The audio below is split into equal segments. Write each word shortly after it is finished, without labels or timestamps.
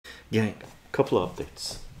Gang, couple of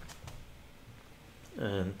updates,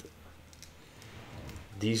 and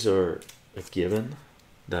these are a given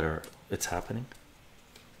that are it's happening.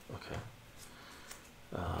 Okay,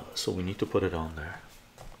 so we need to put it on there.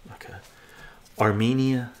 Okay,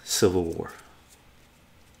 Armenia civil war,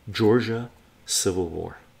 Georgia civil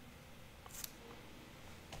war.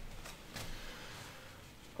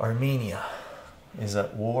 Armenia is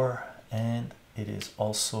at war, and it is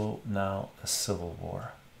also now a civil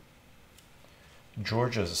war.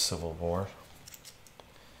 Georgia is a civil war,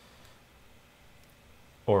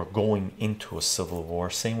 or going into a civil war.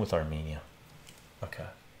 Same with Armenia. Okay,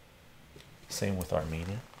 same with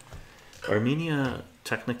Armenia. Armenia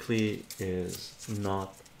technically is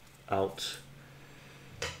not out,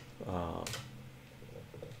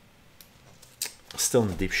 still in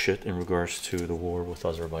the deep shit in regards to the war with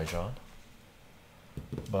Azerbaijan,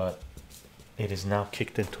 but it is now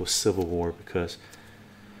kicked into a civil war because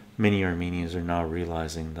many Armenians are now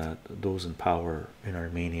realizing that those in power in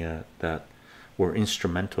Armenia that were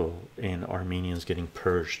instrumental in Armenians getting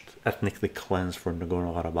purged, ethnically cleansed from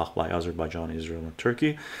Nagorno-Karabakh by Azerbaijan, Israel, and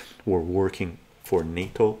Turkey, were working for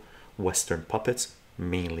NATO, Western puppets,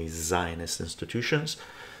 mainly Zionist institutions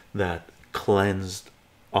that cleansed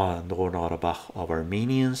Nagorno-Karabakh of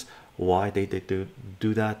Armenians. Why they do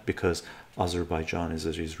that? Because Azerbaijan is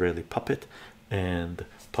an Israeli puppet, and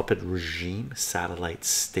puppet regime, satellite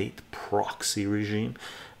state, proxy regime,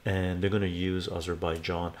 and they're going to use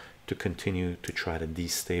Azerbaijan to continue to try to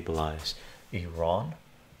destabilize Iran,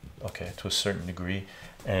 okay, to a certain degree.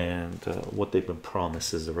 And what they've been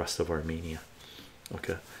promised is the rest of Armenia,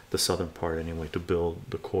 okay, the southern part anyway, to build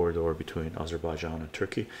the corridor between Azerbaijan and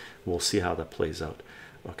Turkey. We'll see how that plays out.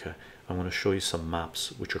 Okay, I'm going to show you some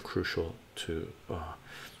maps which are crucial to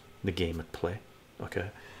the game at play.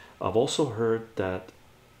 Okay, I've also heard that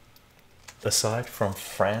aside from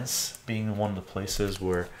France being one of the places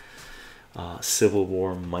where civil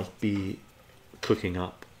war might be cooking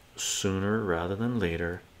up sooner rather than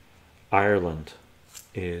later, Ireland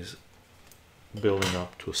is building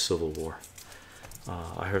up to a civil war.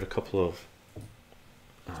 I heard a couple of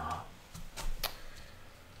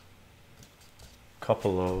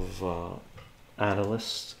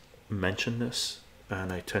analysts mention this,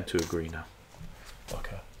 and I tend to agree now.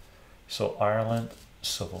 Okay, so Ireland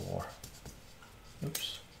civil war.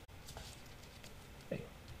 Oops. Hey,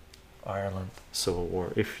 Ireland civil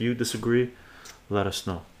war. If you disagree, let us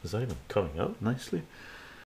know. Is that even coming out nicely?